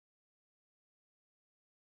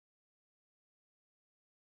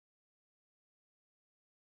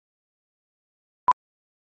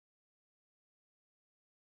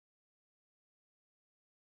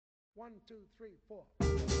1, 2, 3, 4.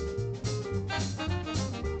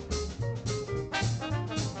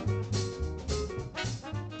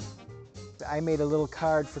 I made a little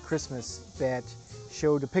card for Christmas that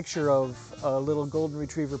showed a picture of a little golden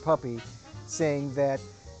retriever puppy saying that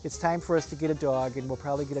it's time for us to get a dog, and we'll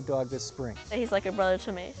probably get a dog this spring. He's like a brother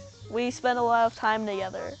to me. We spend a lot of time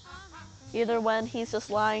together, either when he's just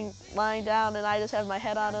lying down and I just have my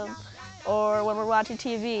head on him, or when we're watching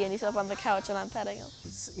TV and he's up on the couch and I'm petting him.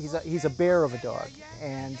 He's a bear of a dog,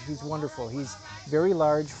 and he's wonderful. He's very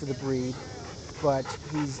large for the breed, but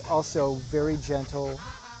he's also very gentle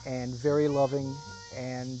and very loving,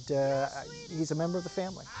 and he's a member of the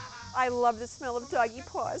family. I love the smell of doggy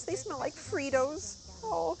paws. They smell like Fritos.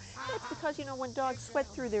 Oh, that's because, you know, when dogs sweat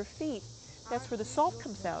through their feet, that's where the salt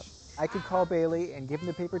comes out. I could call Bailey and give him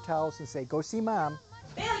the paper towels and say, "Go see Mom."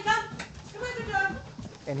 Bailey, come! Come here, good dog!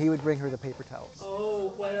 And he would bring her the paper towels.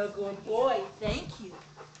 Oh, what a good boy. Thank you.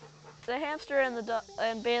 The hamster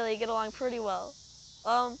and Bailey get along pretty well.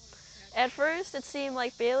 At first, it seemed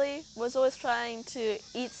like Bailey was always trying to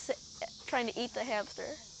eat the hamster.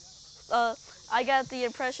 I got the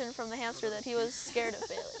impression from the hamster that he was scared of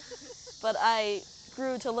Bailey, but I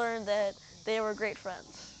grew to learn that they were great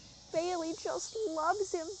friends. Bailey just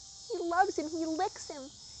loves him. He loves him. He licks him.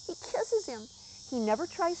 He kisses him. He never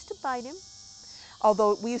tries to bite him.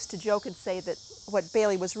 Although we used to joke and say that what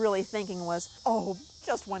Bailey was really thinking was, oh,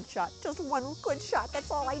 just one shot, just one good shot.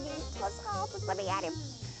 That's all I need. Just let me at him.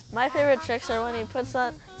 My favorite tricks are when he puts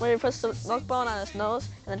the milk bone on his nose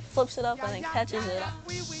and then flips it up and then catches it.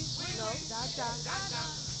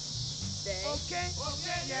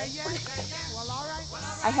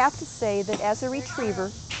 I have to say that as a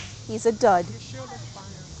retriever, he's a dud.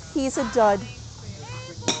 He's a dud.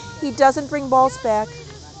 He doesn't bring balls back,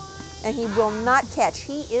 and he will not catch.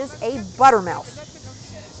 He is a buttermouth.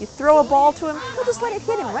 You throw a ball to him, he'll just let it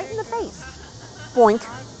hit him right in the face. Boink.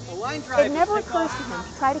 It never occurs to him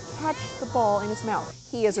to try to catch the ball in his mouth.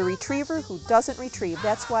 He is a retriever who doesn't retrieve.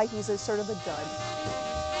 That's why he's a sort of a dud.